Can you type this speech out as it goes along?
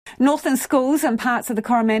Northern schools and parts of the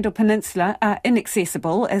Coromandel Peninsula are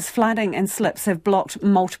inaccessible as flooding and slips have blocked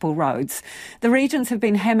multiple roads. The regions have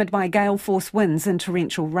been hammered by gale-force winds and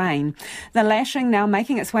torrential rain. The lashing now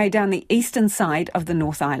making its way down the eastern side of the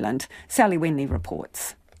North Island. Sally Wenley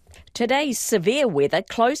reports. Today's severe weather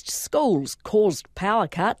closed schools, caused power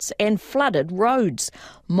cuts and flooded roads.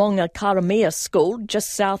 Maunga Karamea School,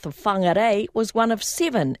 just south of Whangarei, was one of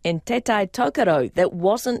 7 in Te Tai Tokerau that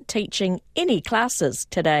wasn't teaching any classes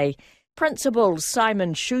today. Principal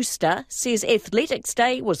Simon Schuster says Athletics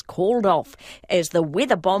Day was called off as the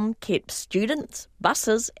weather bomb kept students,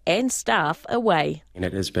 buses and staff away. And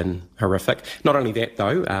it has been horrific. Not only that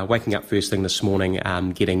though, waking up first thing this morning,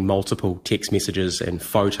 getting multiple text messages and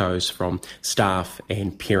photos from staff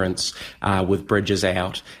and parents with bridges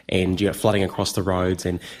out and flooding across the roads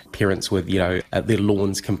and parents with their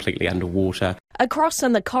lawns completely underwater. Across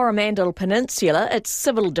in the Coromandel Peninsula, its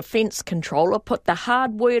Civil Defence Controller put the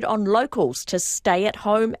hard word on locals to stay at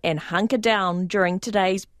home and hunker down during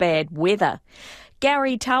today's bad weather.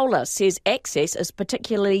 Gary Towler says access is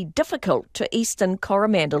particularly difficult to eastern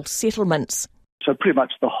Coromandel settlements. So pretty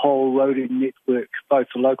much the whole roading network, both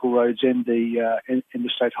the local roads and the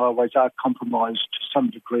interstate highways, are compromised to some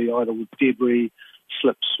degree, either with debris,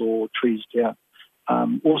 slips or trees down,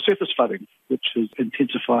 or surface flooding, which is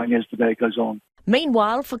intensifying as the day goes on.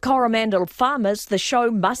 Meanwhile, for Coromandel farmers, the show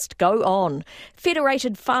must go on.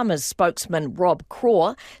 Federated Farmers spokesman Rob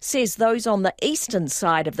Craw says those on the eastern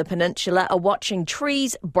side of the peninsula are watching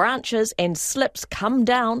trees, branches and slips come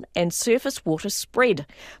down and surface water spread.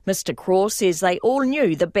 Mr Craw says they all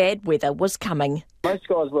knew the bad weather was coming. Most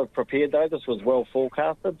guys were prepared though. This was well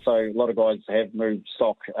forecasted, so a lot of guys have moved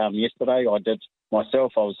stock yesterday. I did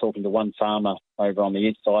myself. I was talking to one farmer over on the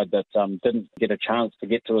east side that didn't get a chance to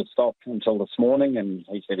get to his stock until this morning, and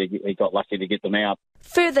he said he got lucky to get them out.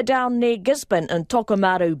 Further down near Gisborne in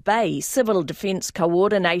Tokomaru Bay, Civil Defence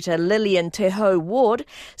Coordinator Lillian Teho Ward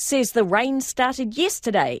says the rain started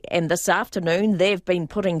yesterday and this afternoon they've been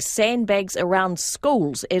putting sandbags around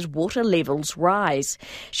schools as water levels rise.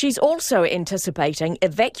 She's also anticipating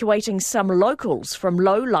evacuating some locals from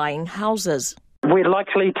low-lying houses. We're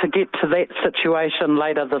likely to get to that situation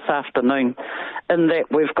later this afternoon, in that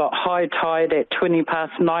we've got high tide at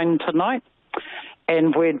 9:20 tonight,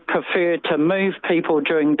 and we'd prefer to move people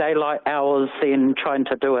during daylight hours than trying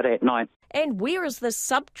to do it at night. And where is the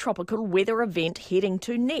subtropical weather event heading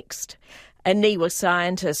to next? A NIWA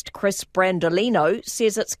scientist, Chris Brandolino,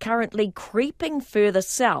 says it's currently creeping further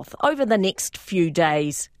south over the next few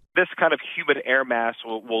days. This kind of humid air mass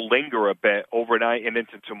will linger a bit overnight and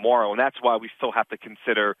into tomorrow, and that's why we still have to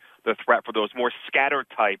consider the threat for those more scattered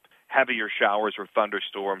type heavier showers or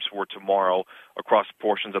thunderstorms for tomorrow across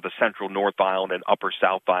portions of the central North Island and upper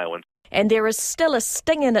South Island. And there is still a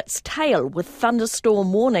sting in its tail with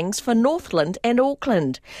thunderstorm warnings for Northland and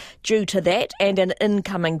Auckland. Due to that and an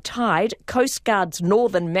incoming tide, Coast Guard's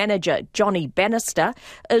Northern Manager Johnny Bannister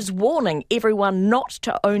is warning everyone not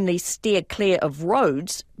to only steer clear of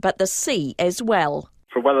roads, but the sea as well.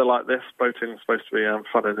 For weather like this, boating is supposed to be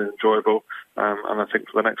fun and enjoyable, and I think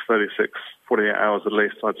for the next 48 hours at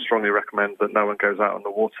least, I'd strongly recommend that no one goes out on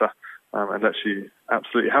the water unless you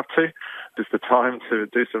absolutely have to. It's the time to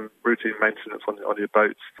do some routine maintenance on your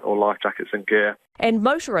boats or life jackets and gear. And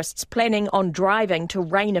motorists planning on driving to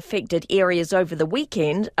rain-affected areas over the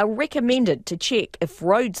weekend are recommended to check if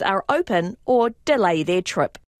roads are open or delay their trip.